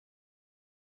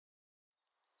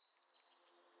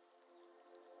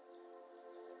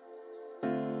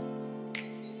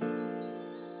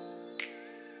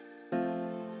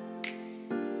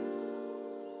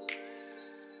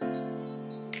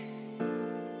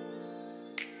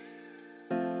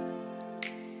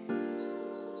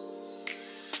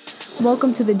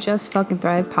Welcome to the Just Fucking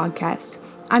Thrive podcast.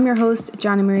 I'm your host,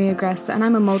 Johnny Maria Agresta, and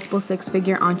I'm a multiple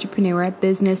six-figure entrepreneur,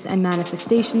 business, and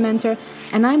manifestation mentor,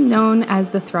 and I'm known as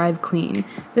the Thrive Queen.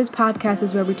 This podcast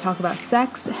is where we talk about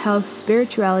sex, health,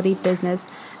 spirituality, business,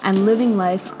 and living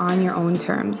life on your own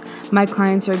terms. My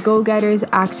clients are go-getters,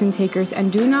 action takers,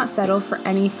 and do not settle for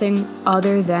anything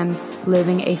other than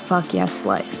living a fuck yes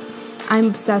life. I'm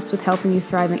obsessed with helping you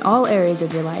thrive in all areas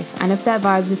of your life, and if that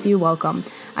vibes with you, welcome.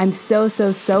 I'm so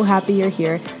happy you're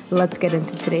here. Let's get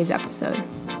into today's episode.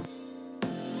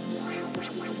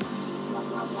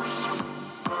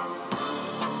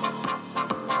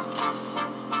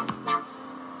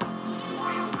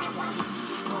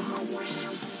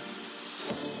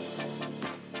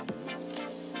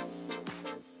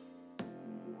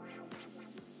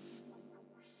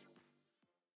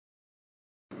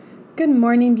 Good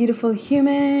morning, beautiful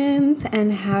humans,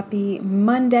 and happy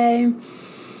Monday.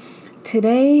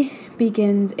 Today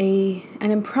begins an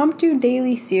impromptu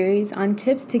daily series on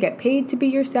tips to get paid to be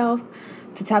yourself,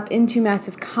 to tap into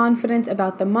massive confidence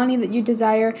about the money that you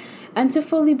desire, and to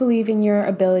fully believe in your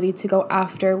ability to go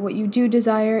after what you do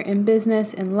desire in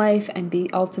business, in life, and be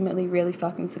ultimately really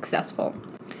fucking successful.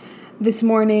 This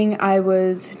morning I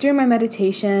was doing my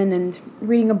meditation and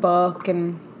reading a book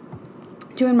and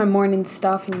doing my morning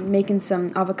stuff and making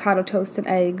some avocado toast and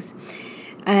eggs.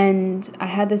 And I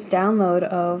had this download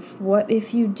of what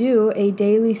if you do a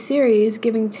daily series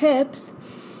giving tips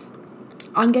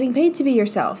on getting paid to be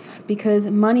yourself, because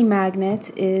Money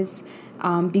Magnet is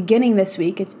beginning this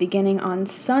week. It's beginning on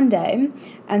Sunday,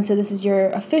 and so this is your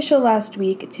official last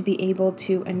week to be able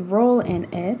to enroll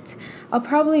in it. I'll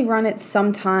probably run it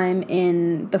sometime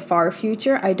in the far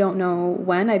future. I don't know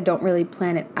when. I don't really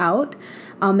plan it out.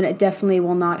 And it definitely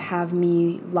will not have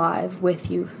me live with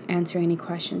you answering any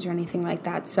questions or anything like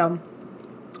that. So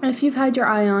if you've had your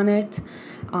eye on it,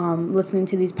 listening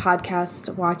to these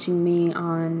podcasts, watching me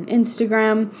on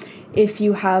Instagram, if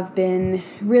you have been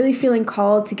really feeling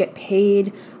called to get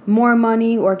paid more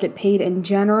money or get paid in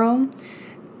general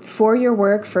for your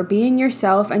work, for being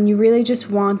yourself, and you really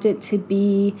just want it to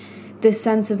be this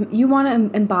sense of, you want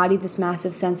to embody this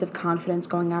massive sense of confidence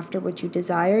going after what you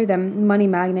desire, then Money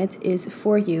Magnet is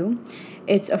for you.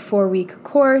 It's a 4-week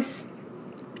course.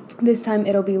 This time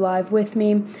it'll be live with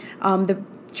me. The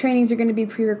trainings are going to be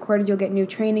pre-recorded. You'll get new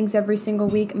trainings every single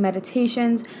week,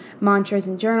 meditations, mantras,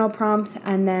 and journal prompts,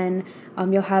 and then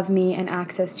you'll have me and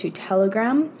access to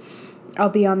Telegram. I'll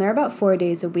be on there about 4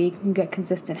 days a week. You get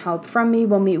consistent help from me.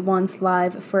 We'll meet once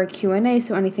live for a Q&A,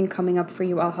 so anything coming up for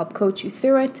you, I'll help coach you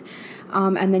through it.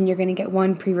 And then you're going to get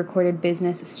one pre-recorded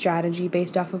business strategy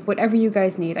based off of whatever you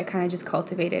guys need. I kind of just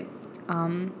cultivate it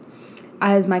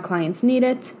as my clients need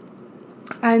it.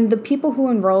 And the people who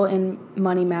enroll in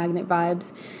Money Magnet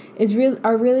Vibes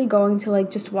are really going to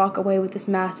just walk away with this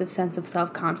massive sense of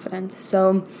self-confidence.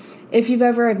 So if you've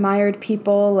ever admired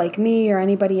people like me or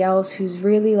anybody else who's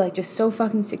really just so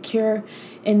fucking secure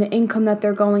in the income that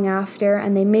they're going after,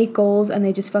 and they make goals and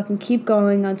they just fucking keep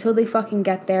going until they fucking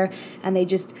get there, and they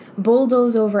just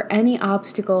bulldoze over any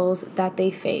obstacles that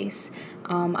they face,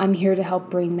 I'm here to help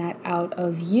bring that out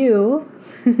of you.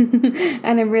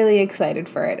 And I'm really excited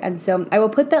for it. And so I will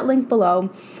put that link below.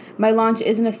 My launch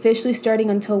isn't officially starting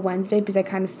until Wednesday because I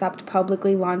kind of stopped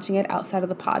publicly launching it outside of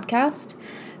the podcast,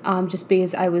 just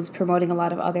because I was promoting a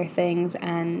lot of other things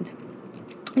and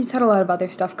I just had a lot of other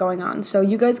stuff going on. So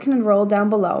you guys can enroll down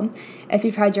below. If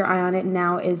you've had your eye on it,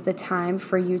 now is the time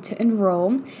for you to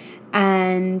enroll.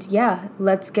 And yeah,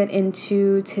 let's get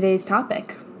into today's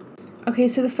topic. Okay,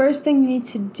 so the first thing you need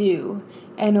to do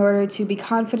in order to be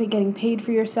confident getting paid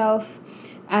for yourself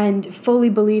and fully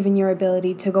believe in your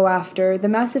ability to go after the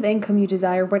massive income you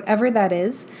desire, whatever that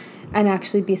is, and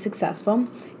actually be successful,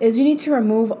 is you need to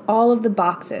remove all of the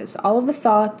boxes, all of the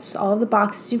thoughts, all of the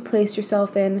boxes you've placed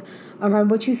yourself in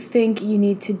around what you think you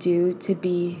need to do to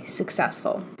be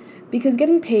successful. Because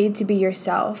getting paid to be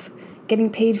yourself,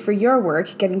 getting paid for your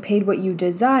work, getting paid what you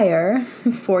desire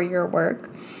for your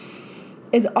work,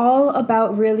 is all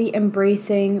about really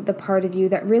embracing the part of you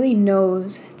that really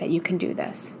knows that you can do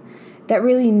this, that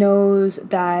really knows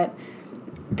that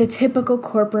the typical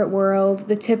corporate world,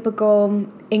 the typical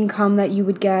income that you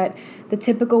would get, the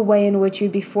typical way in which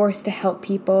you'd be forced to help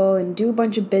people and do a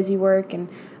bunch of busy work and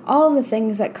all of the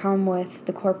things that come with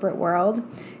the corporate world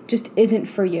just isn't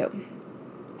for you.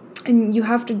 And you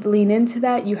have to lean into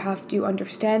that. You have to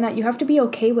understand that. You have to be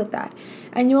okay with that.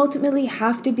 And you ultimately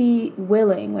have to be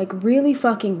willing, really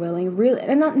fucking willing, really,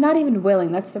 and not even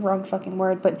willing, that's the wrong fucking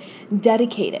word, but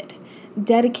dedicated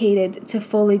to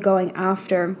fully going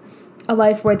after a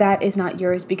life where that is not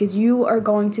yours, because you are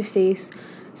going to face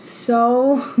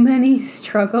so many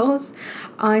struggles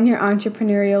on your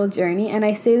entrepreneurial journey. And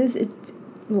I say this, it's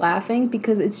laughing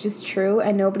because it's just true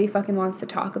and nobody fucking wants to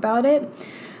talk about it.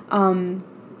 And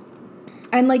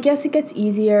like, yes, it gets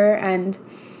easier, and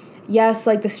yes,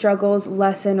 like the struggles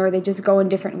lessen or they just go in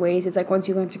different ways. It's like once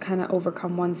you learn to kind of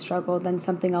overcome one struggle, then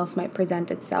something else might present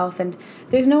itself. And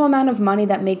there's no amount of money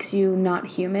that makes you not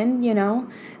human, you know?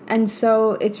 And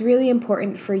so it's really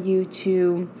important for you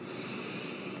to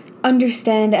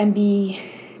understand and be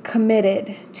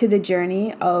committed to the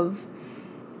journey of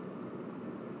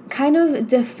kind of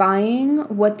defying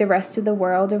what the rest of the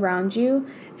world around you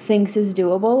thinks is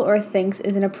doable or thinks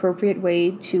is an appropriate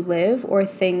way to live or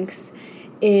thinks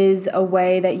is a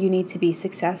way that you need to be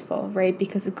successful, right?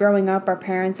 Because growing up, our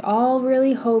parents all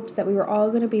really hoped that we were all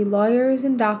going to be lawyers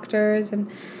and doctors and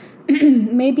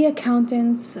maybe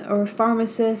accountants or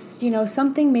pharmacists, you know,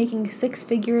 something making 6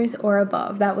 figures or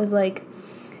above. That was like,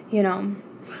 you know,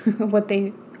 what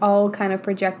they all kind of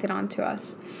projected onto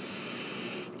us.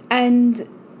 And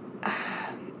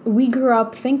we grew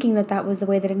up thinking that that was the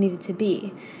way that it needed to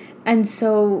be. And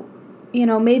so, you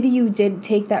know, maybe you did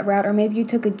take that route or maybe you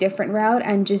took a different route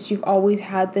and just you've always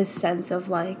had this sense of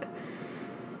like,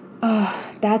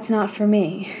 oh, that's not for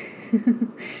me.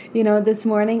 You know, this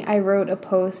morning I wrote a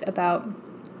post about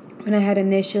when I had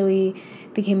initially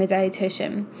became a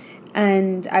dietitian.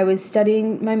 And I was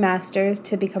studying my master's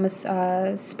to become a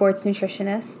sports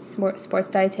nutritionist, sports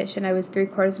dietitian. I was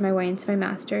 3/4 of my way into my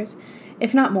master's,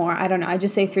 if not more. I don't know. I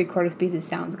just say 3/4 because it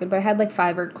sounds good. But I had like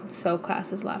 5 or so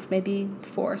classes left, maybe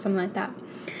 4, something like that.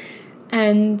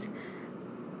 And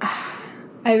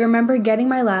I remember getting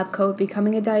my lab coat,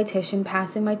 becoming a dietitian,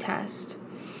 passing my test.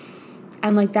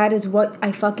 And like that is what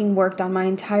I fucking worked on my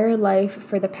entire life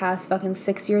for the past fucking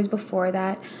 6 years before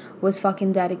that, was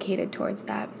fucking dedicated towards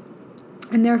that.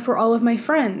 And therefore, all of my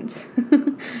friends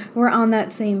were on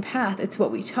that same path. It's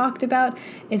what we talked about.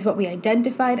 It's what we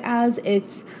identified as.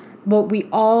 It's what we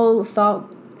all thought,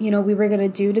 you know, we were going to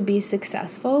do to be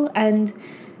successful. And,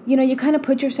 you know, you kind of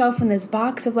put yourself in this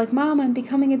box of like, Mom, I'm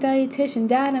becoming a dietitian.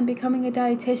 Dad, I'm becoming a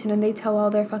dietitian. And they tell all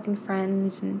their fucking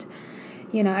friends and,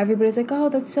 you know, everybody's like, oh,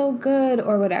 that's so good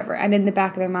or whatever. And in the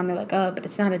back of their mind, they're like, oh, but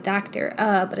it's not a doctor.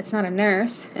 But it's not a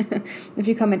nurse. If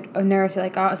you become a nurse, you're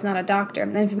like, oh, it's not a doctor.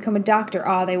 And then if you become a doctor,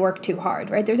 oh, they work too hard,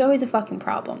 right? There's always a fucking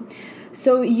problem.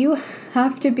 So you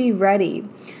have to be ready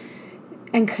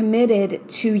and committed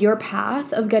to your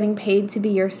path of getting paid to be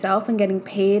yourself and getting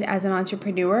paid as an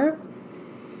entrepreneur.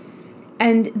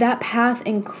 And that path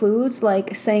includes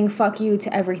like saying fuck you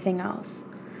to everything else.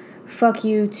 Fuck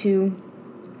you to...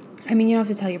 I mean, you don't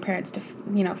have to tell your parents to,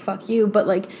 you know, fuck you, but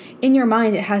like in your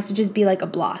mind, it has to just be like a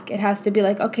block. It has to be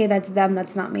like, okay, that's them,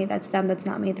 that's not me. That's them, that's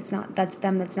not me. That's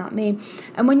them, that's not me.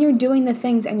 And when you're doing the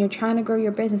things and you're trying to grow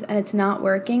your business and it's not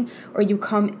working, or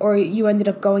you ended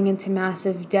up going into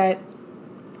massive debt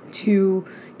to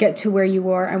get to where you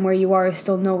are, and where you are is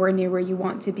still nowhere near where you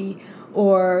want to be,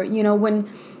 or, you know, when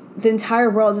the entire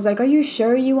world is like, are you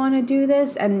sure you want to do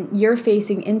this? And you're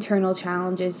facing internal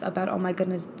challenges about, oh my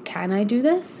goodness, can I do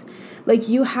this? Like,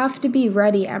 you have to be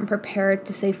ready and prepared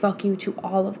to say fuck you to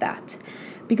all of that.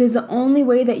 Because the only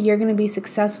way that you're going to be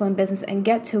successful in business and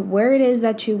get to where it is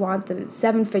that you want, the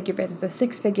 7-figure business, the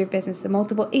 6-figure business, the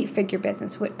multiple 8-figure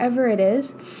business, whatever it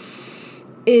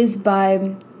is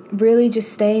by really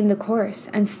just staying the course.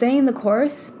 And staying the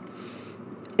course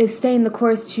is staying the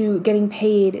course to getting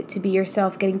paid to be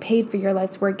yourself, getting paid for your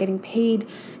life's work, getting paid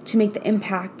to make the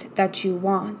impact that you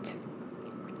want,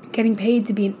 getting paid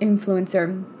to be an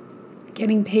influencer,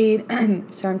 getting paid,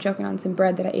 sorry, I'm choking on some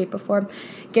bread that I ate before,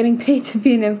 getting paid to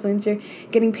be an influencer,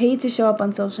 getting paid to show up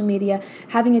on social media,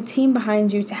 having a team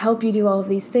behind you to help you do all of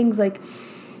these things. Like,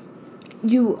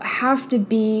 you have to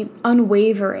be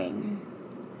unwavering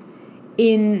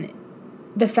in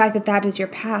the fact that that is your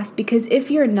path, because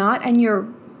if you're not and you're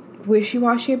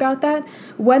wishy-washy about that,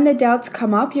 when the doubts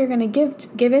come up, you're going to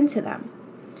give in to them,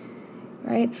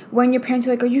 right? When your parents are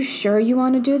like, are you sure you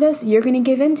want to do this? You're going to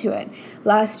give into it.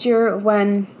 Last year,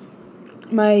 when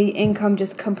my income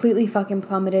just completely fucking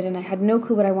plummeted and I had no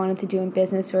clue what I wanted to do in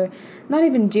business, or not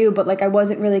even do, but like I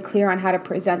wasn't really clear on how to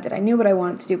present it. I knew what I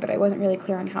wanted to do, but I wasn't really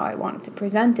clear on how I wanted to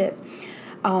present it.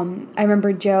 I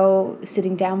remember Joe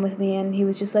sitting down with me and he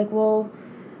was just like, well,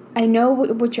 I know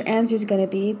what your answer is going to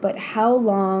be, but how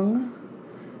long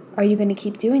are you going to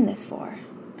keep doing this for?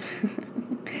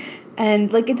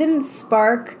 And like, it didn't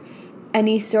spark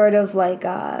any sort of like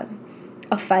a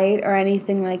fight or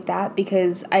anything like that,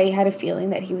 because I had a feeling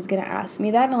that he was going to ask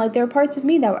me that. And like, there were parts of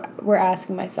me that were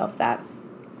asking myself that.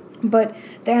 But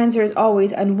the answer is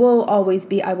always and will always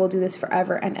be, I will do this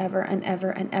forever and ever and ever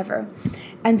and ever.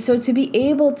 And so to be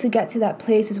able to get to that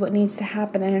place is what needs to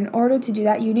happen. And in order to do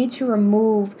that, you need to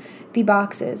remove the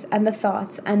boxes and the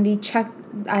thoughts and the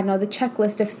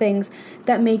checklist of things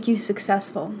that make you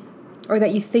successful, or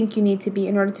that you think you need to be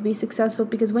in order to be successful.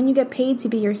 Because when you get paid to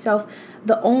be yourself,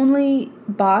 the only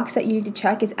box that you need to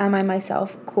check is, am I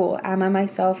myself? Cool. Am I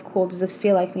myself? Cool. Does this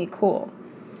feel like me? Cool.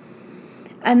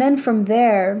 And then from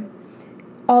there,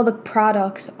 all the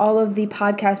products, all of the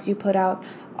podcasts you put out,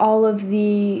 all of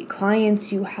the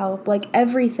clients you help, like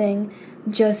everything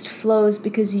just flows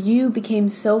because you became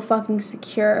so fucking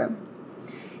secure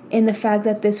in the fact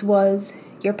that this was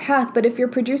your path. But if you're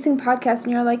producing podcasts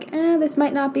and you're like, this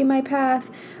might not be my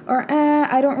path, or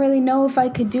I don't really know if I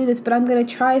could do this, but I'm going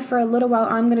to try for a little while,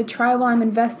 or I'm going to try while I'm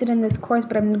invested in this course,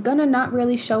 but I'm going to not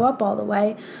really show up all the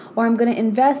way, or I'm going to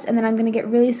invest and then I'm going to get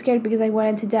really scared because I went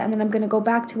into debt and then I'm going to go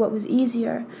back to what was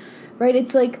easier, right?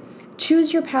 It's like,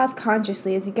 choose your path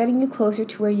consciously. Is it getting you closer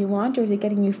to where you want, or is it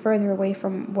getting you further away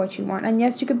from what you want? And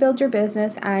yes, you could build your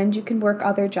business and you can work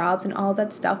other jobs and all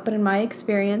that stuff. But in my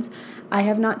experience, I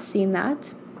have not seen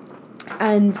that.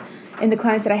 And in the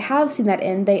clients that I have seen that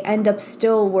in, they end up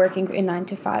still working in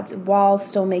 9-to-5s while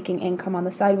still making income on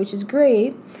the side, which is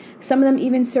great. Some of them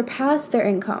even surpass their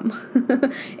income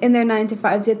in their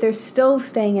 9-to-5s, yet they're still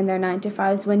staying in their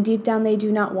 9-to-5s when deep down they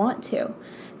do not want to.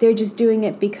 They're just doing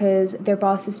it because their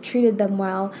bosses treated them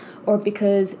well, or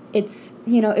because it's,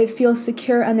 it feels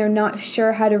secure and they're not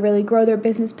sure how to really grow their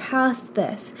business past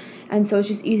this. And so it's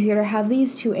just easier to have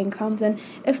these two incomes. And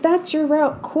if that's your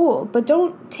route, cool. But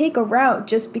don't take a route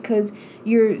just because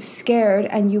you're scared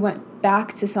and you went back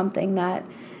to something that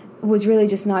was really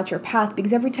just not your path.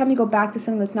 Because every time you go back to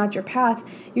something that's not your path,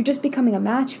 you're just becoming a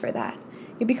match for that.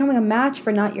 You're becoming a match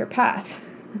for not your path.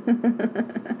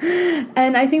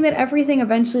 And I think that everything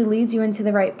eventually leads you into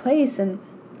the right place, and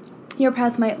your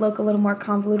path might look a little more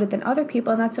convoluted than other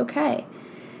people, and that's okay.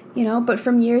 But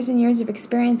from years and years of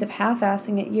experience of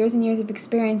half-assing it, years and years of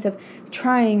experience of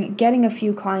trying, getting a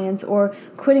few clients, or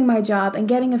quitting my job and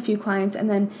getting a few clients, and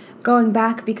then going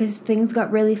back because things got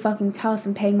really fucking tough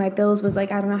and paying my bills was like,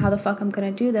 I don't know how the fuck I'm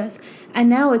going to do this. And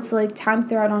now it's like time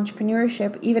throughout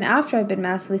entrepreneurship, even after I've been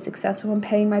massively successful and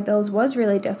paying my bills was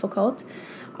really difficult.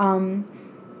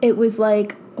 It was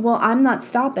like, well, I'm not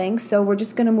stopping, so we're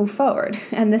just going to move forward.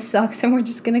 And this sucks, and we're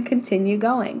just going to continue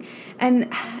going.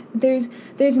 And there's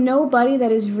nobody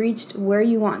that has reached where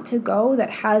you want to go that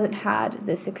hasn't had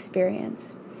this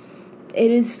experience. It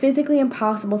is physically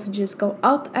impossible to just go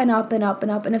up and up and up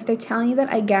and up. And if they're telling you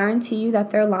that, I guarantee you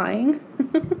that they're lying.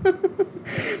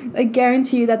 I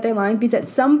guarantee you that they're lying, because at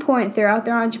some point throughout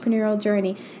their entrepreneurial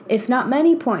journey, if not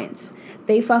many points,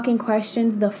 they fucking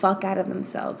questioned the fuck out of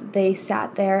themselves. They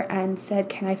sat there and said,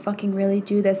 can I fucking really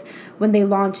do this? When they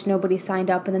launched, nobody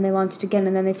signed up, and then they launched again,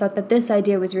 and then they thought that this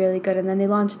idea was really good, and then they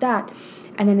launched that,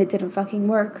 and then it didn't fucking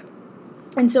work.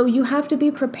 And so you have to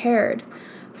be prepared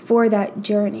for that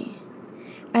journey.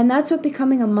 And that's what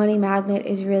becoming a money magnet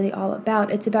is really all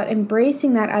about. It's about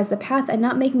embracing that as the path and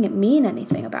not making it mean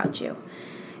anything about you.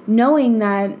 Knowing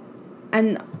that,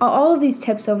 and all of these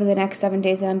tips over the next 7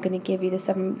 days that I'm going to give you, the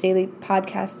 7 daily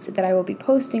podcasts that I will be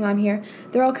posting on here,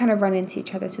 they're all kind of run into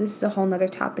each other. So this is a whole nother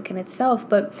topic in itself.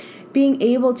 But being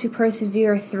able to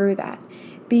persevere through that,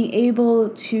 being able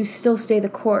to still stay the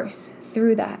course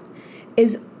through that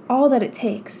is all that it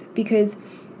takes. Because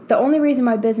the only reason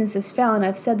my businesses fell, and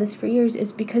I've said this for years,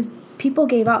 is because people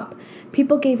gave up.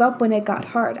 People gave up when it got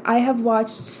hard. I have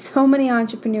watched so many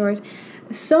entrepreneurs,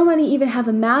 so many even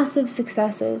have massive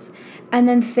successes, and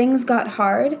then things got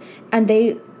hard and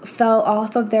they fell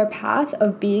off of their path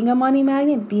of being a money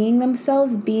magnet, being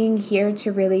themselves, being here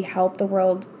to really help the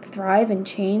world thrive and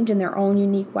change in their own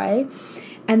unique way.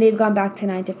 And they've gone back to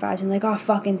 9-to-5 and like, oh,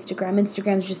 fuck Instagram.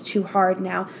 Instagram's just too hard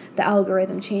now. The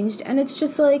algorithm changed. And it's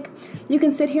just like, you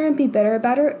can sit here and be bitter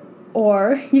about it,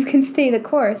 or you can stay the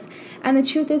course. And the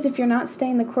truth is, if you're not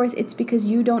staying the course, it's because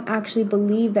you don't actually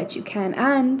believe that you can.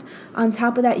 And on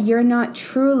top of that, you're not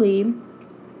truly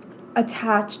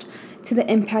attached to the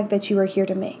impact that you are here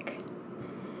to make.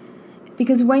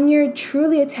 Because when you're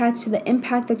truly attached to the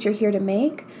impact that you're here to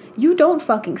make, you don't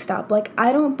fucking stop. Like,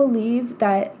 I don't believe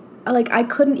that, like, I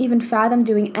couldn't even fathom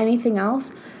doing anything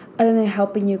else other than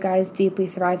helping you guys deeply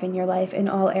thrive in your life in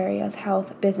all areas: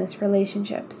 health, business,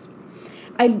 relationships.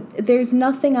 There's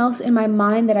nothing else in my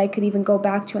mind that I could even go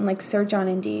back to and like search on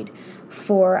Indeed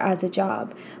for as a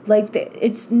job. Like,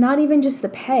 it's not even just the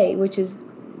pay, which is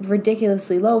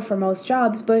ridiculously low for most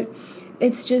jobs, but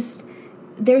it's just,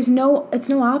 it's no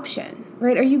option,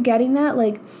 right? Are you getting that?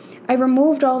 Like, I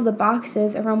removed all of the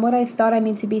boxes around what I thought I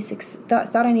needed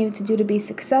to do to be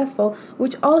successful,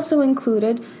 which also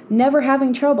included never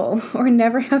having trouble or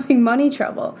never having money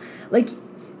trouble. Like,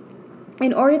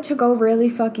 in order to go really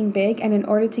fucking big and in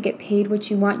order to get paid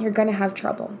what you want, you're gonna have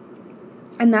trouble.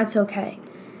 And that's okay.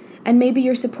 And maybe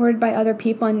you're supported by other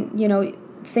people and,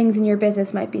 things in your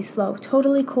business might be slow.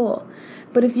 Totally cool.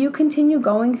 But if you continue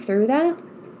going through that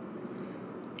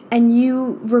and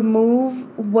you remove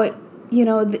what,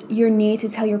 your need to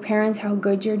tell your parents how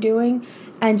good you're doing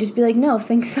and just be like, no,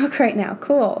 things suck right now.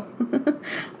 Cool.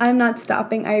 I'm not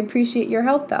stopping. I appreciate your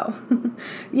help though.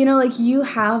 You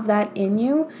have that in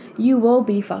you. You will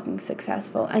be fucking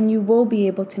successful and you will be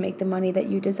able to make the money that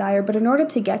you desire. But in order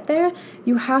to get there,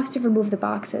 you have to remove the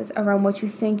boxes around what you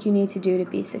think you need to do to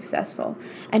be successful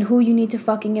and who you need to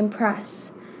fucking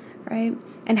impress, right?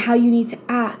 And how you need to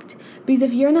act. Because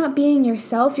if you're not being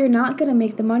yourself, you're not going to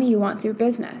make the money you want through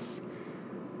business.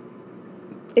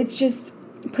 It's just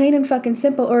plain and fucking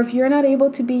simple. Or if you're not able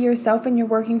to be yourself and you're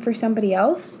working for somebody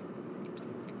else,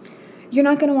 you're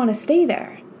not going to want to stay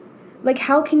there. Like,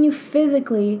 how can you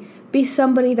physically be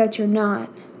somebody that you're not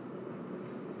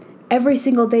every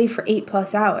single day for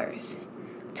 8+ hours?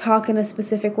 Talk in a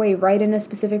specific way, write in a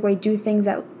specific way, do things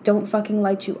that don't fucking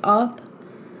light you up,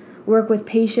 work with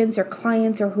patients or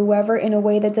clients or whoever in a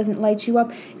way that doesn't light you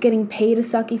up, getting paid a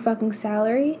sucky fucking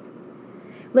salary.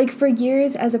 Like, for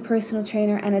years as a personal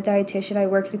trainer and a dietitian, I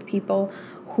worked with people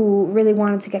who really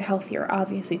wanted to get healthier,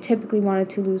 obviously, typically wanted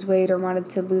to lose weight or wanted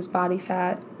to lose body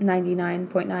fat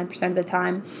 99.9% of the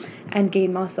time and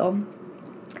gain muscle.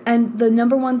 And the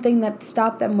number one thing that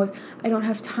stopped them was, I don't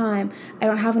have time, I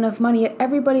don't have enough money, yet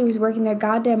everybody was working their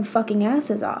goddamn fucking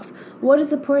asses off. What is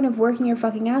the point of working your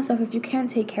fucking ass off if you can't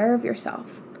take care of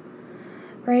yourself?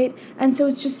 Right? And so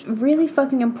it's just really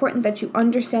fucking important that you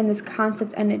understand this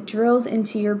concept and it drills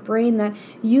into your brain that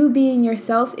you being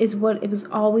yourself is what it was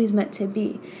always meant to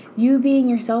be. You being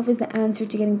yourself is the answer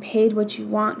to getting paid what you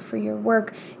want for your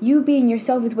work. You being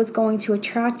yourself is what's going to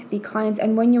attract the clients.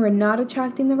 And when you're not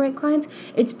attracting the right clients,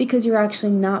 it's because you're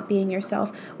actually not being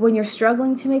yourself. When you're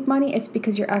struggling to make money, it's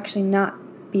because you're actually not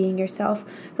being yourself.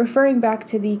 Referring back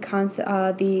to the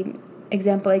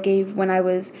example I gave when I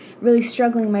was really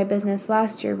struggling in my business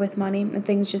last year with money and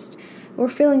things just were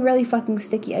feeling really fucking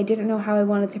sticky. I didn't know how I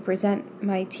wanted to present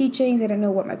my teachings. I didn't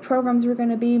know what my programs were going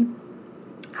to be.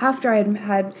 After I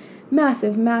had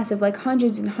massive, like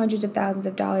hundreds and hundreds of thousands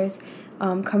of dollars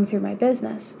come through my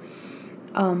business.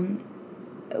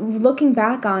 Looking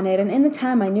back on it, and in the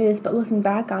time I knew this, but looking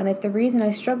back on it, the reason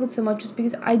I struggled so much was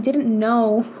because I didn't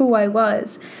know who I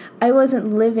was. I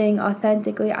wasn't living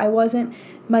authentically. I wasn't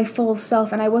my full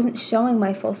self, and I wasn't showing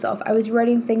my full self. I was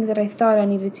writing things that I thought I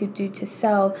needed to do to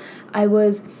sell. I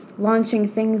was launching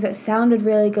things that sounded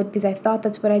really good because I thought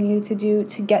that's what I needed to do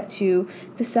to get to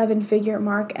the 7-figure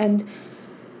mark. And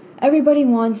everybody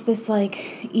wants this,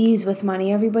 like, ease with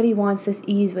money. Everybody wants this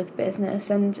ease with business.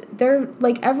 And they're,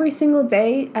 like, every single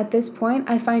day at this point,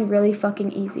 I find really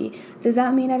fucking easy. Does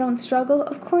that mean I don't struggle?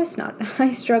 Of course not.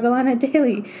 I struggle on a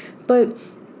daily. But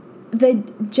the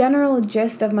general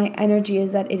gist of my energy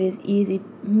is that it is easy,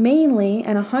 mainly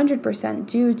and 100%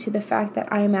 due to the fact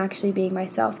that I am actually being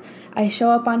myself. I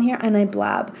show up on here and I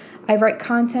blab. I write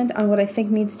content on what I think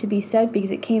needs to be said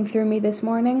because it came through me this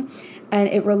morning and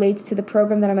it relates to the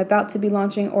program that I'm about to be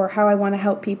launching or how I want to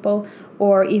help people,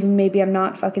 or even maybe I'm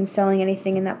not fucking selling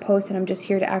anything in that post and I'm just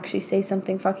here to actually say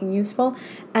something fucking useful,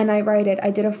 and I write it. I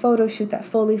did a photo shoot that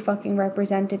fully fucking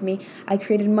represented me. I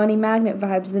created Money Magnet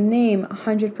Vibes, the name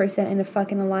 100% in a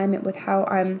fucking alignment with how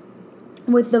I'm,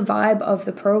 with the vibe of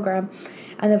the program.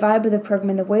 And the vibe of the program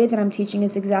and the way that I'm teaching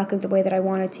is exactly the way that I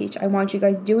want to teach. I want you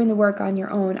guys doing the work on your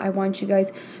own. I want you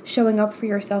guys showing up for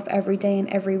yourself every day and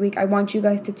every week. I want you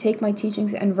guys to take my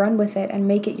teachings and run with it and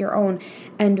make it your own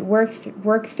and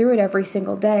work through it every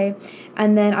single day.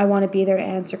 And then I want to be there to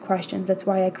answer questions. That's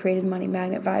why I created Money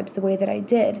Magnet Vibes the way that I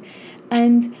did.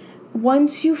 And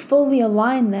once you fully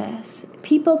align this,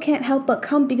 people can't help but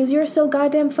come because you're so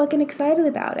goddamn fucking excited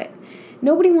about it.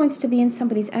 Nobody wants to be in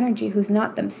somebody's energy who's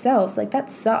not themselves. Like, that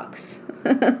sucks.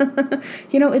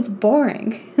 It's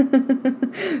boring.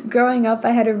 Growing up, I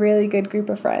had a really good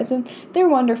group of friends, and they're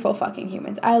wonderful fucking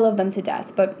humans. I love them to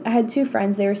death. But I had 2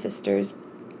 friends. They were sisters.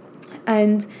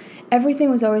 And everything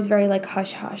was always very, like,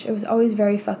 hush-hush. It was always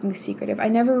very fucking secretive. I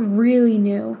never really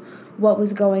knew what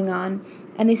was going on.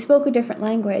 And they spoke a different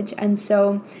language. And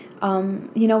so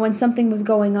when something was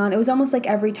going on, it was almost like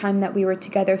every time that we were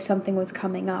together, something was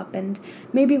coming up. And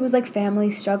maybe it was like family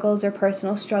struggles or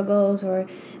personal struggles or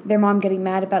their mom getting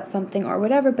mad about something or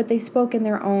whatever, but they spoke in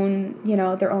their own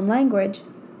language.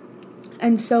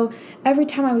 And so every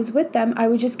time I was with them, I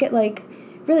would just get like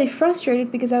really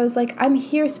frustrated because I was like, I'm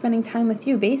here spending time with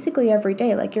you basically every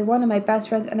day. Like, you're one of my best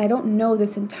friends and I don't know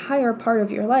this entire part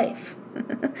of your life.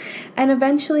 And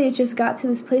eventually it just got to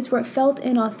this place where it felt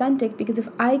inauthentic, because if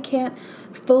I can't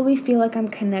fully feel like I'm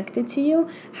connected to you,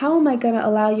 how am I going to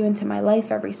allow you into my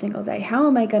life every single day? How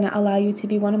am I going to allow you to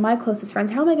be one of my closest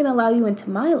friends? How am I going to allow you into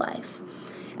my life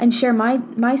and share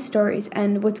my stories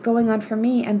and what's going on for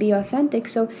me and be authentic?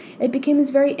 So it became this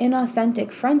very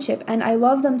inauthentic friendship, and I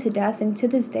love them to death, and to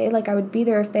this day, like, I would be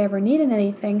there if they ever needed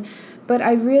anything, but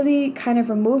I really kind of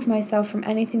removed myself from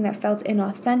anything that felt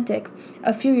inauthentic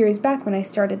a few years back when I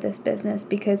started this business,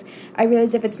 because I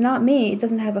realized if it's not me, it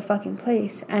doesn't have a fucking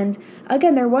place. And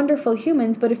again, they're wonderful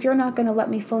humans, but if you're not going to let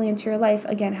me fully into your life,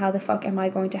 again, how the fuck am I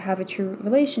going to have a true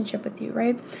relationship with you,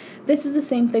 right? This is the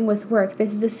same thing with work.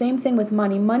 This is the same thing with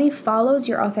money. Money follows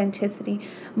your authenticity.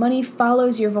 Money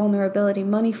follows your vulnerability.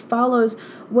 Money follows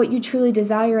what you truly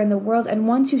desire in the world. And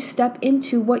once you step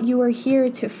into what you are here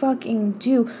to fucking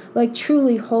do, like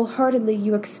truly, wholeheartedly,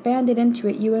 you expand it into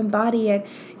it, you embody it,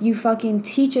 you fucking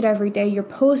teach it every day. Your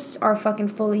posts are fucking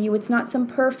fully you. It's not some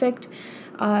perfect,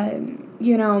 polished,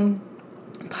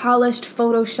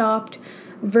 photoshopped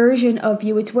version of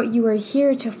you. It's what you are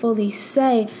here to fully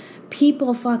say.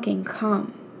 People fucking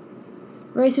come.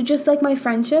 Right? So just like my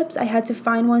friendships, I had to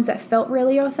find ones that felt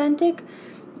really authentic.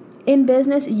 In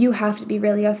business, you have to be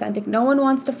really authentic. No one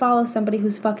wants to follow somebody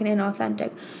who's fucking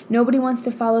inauthentic. Nobody wants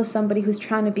to follow somebody who's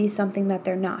trying to be something that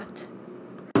they're not.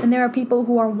 And there are people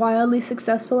who are wildly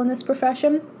successful in this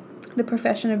profession, the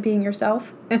profession of being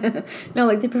yourself. No,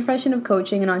 like the profession of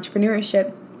coaching and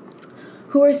entrepreneurship,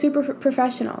 who are super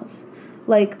professionals.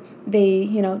 Like, they,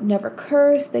 never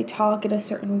curse, they talk in a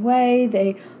certain way,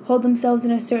 they hold themselves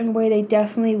in a certain way. They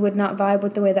definitely would not vibe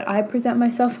with the way that I present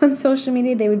myself on social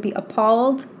media. They would be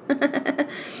appalled.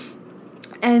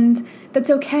 And that's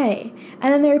okay.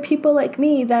 And then there are people like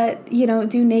me that,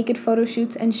 do naked photo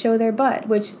shoots and show their butt,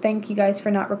 which, thank you guys for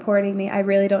not reporting me. I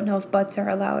really don't know if butts are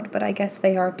allowed, but I guess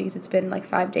they are, because it's been like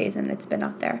 5 days and it's been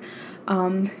up there.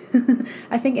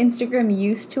 I think Instagram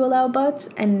used to allow butts,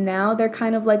 and now they're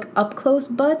kind of like up close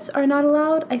butts are not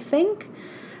allowed, I think.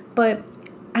 But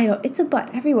it's a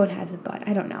butt. Everyone has a butt.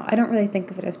 I don't know. I don't really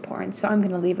think of it as porn, so I'm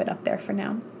going to leave it up there for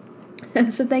now.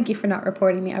 So thank you for not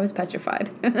reporting me. I was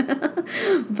petrified.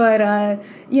 But,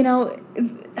 you're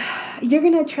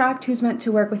going to attract who's meant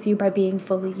to work with you by being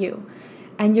fully you.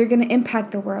 And you're going to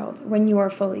impact the world when you are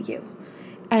fully you.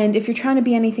 And if you're trying to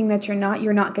be anything that you're not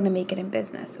going to make it in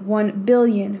business. 1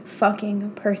 billion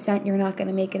fucking %, you're not going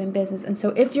to make it in business. And so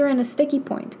if you're in a sticky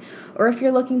point, or if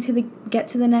you're looking to get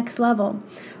to the next level,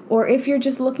 or if you're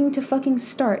just looking to fucking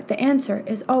start, the answer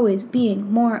is always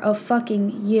being more of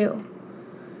fucking you.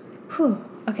 Whew.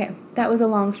 Okay, that was a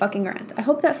long fucking rant. I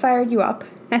hope that fired you up.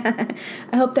 I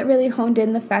hope that really honed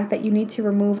in the fact that you need to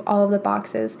remove all of the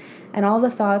boxes and all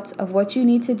the thoughts of what you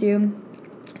need to do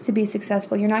to be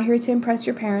successful. You're not here to impress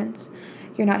your parents.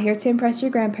 You're not here to impress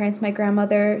your grandparents. My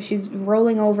grandmother, she's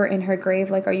rolling over in her grave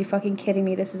like, are you fucking kidding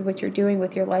me? This is what you're doing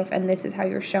with your life, and this is how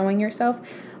you're showing yourself.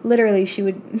 Literally, she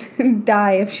would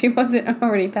die if she wasn't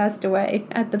already passed away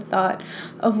at the thought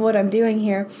of what I'm doing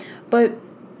here. But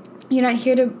you're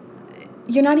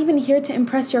not even here to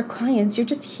impress your clients. You're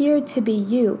just here to be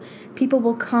you. People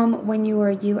will come when you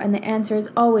are you, and the answer is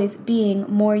always being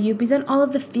more you, because then all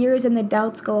of the fears and the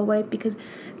doubts go away, because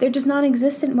they're just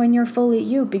non-existent when you're fully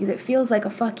you, because it feels like a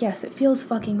fuck yes. It feels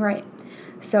fucking right.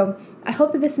 So I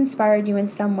hope that this inspired you in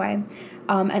some way.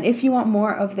 And if you want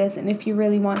more of this, and if you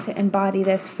really want to embody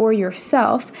this for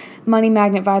yourself, Money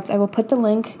Magnet Vibes, I will put the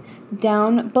link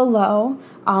down below.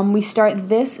 We start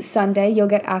this Sunday. You'll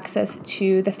get access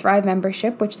to the Thrive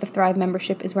membership, which the Thrive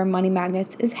membership is where Money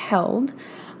Magnets is held.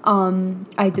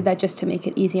 I did that just to make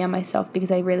it easy on myself,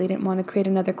 because I really didn't want to create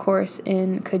another course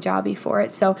in Kajabi for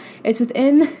it. So it's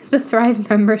within the Thrive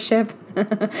membership.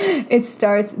 It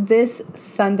starts this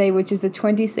Sunday, which is the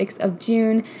 26th of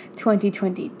June,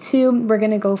 2022. We're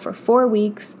going to go for 4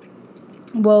 weeks.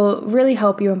 Will really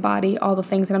help you embody all the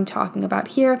things that I'm talking about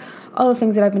here, all the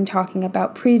things that I've been talking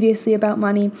about previously about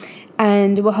money,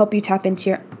 and will help you tap into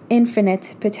your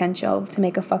infinite potential to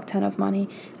make a fuck ton of money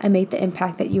and make the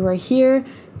impact that you are here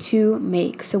to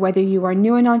make. So whether you are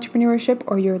new in entrepreneurship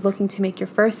or you're looking to make your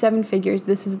first 7 figures,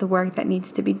 this is the work that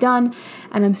needs to be done.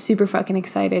 And I'm super fucking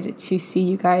excited to see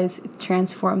you guys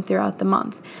transform throughout the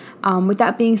month. With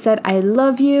that being said, I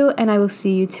love you, and I will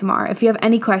see you tomorrow. If you have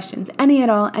any questions, any at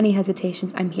all, any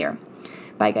hesitations, I'm here.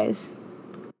 Bye, guys.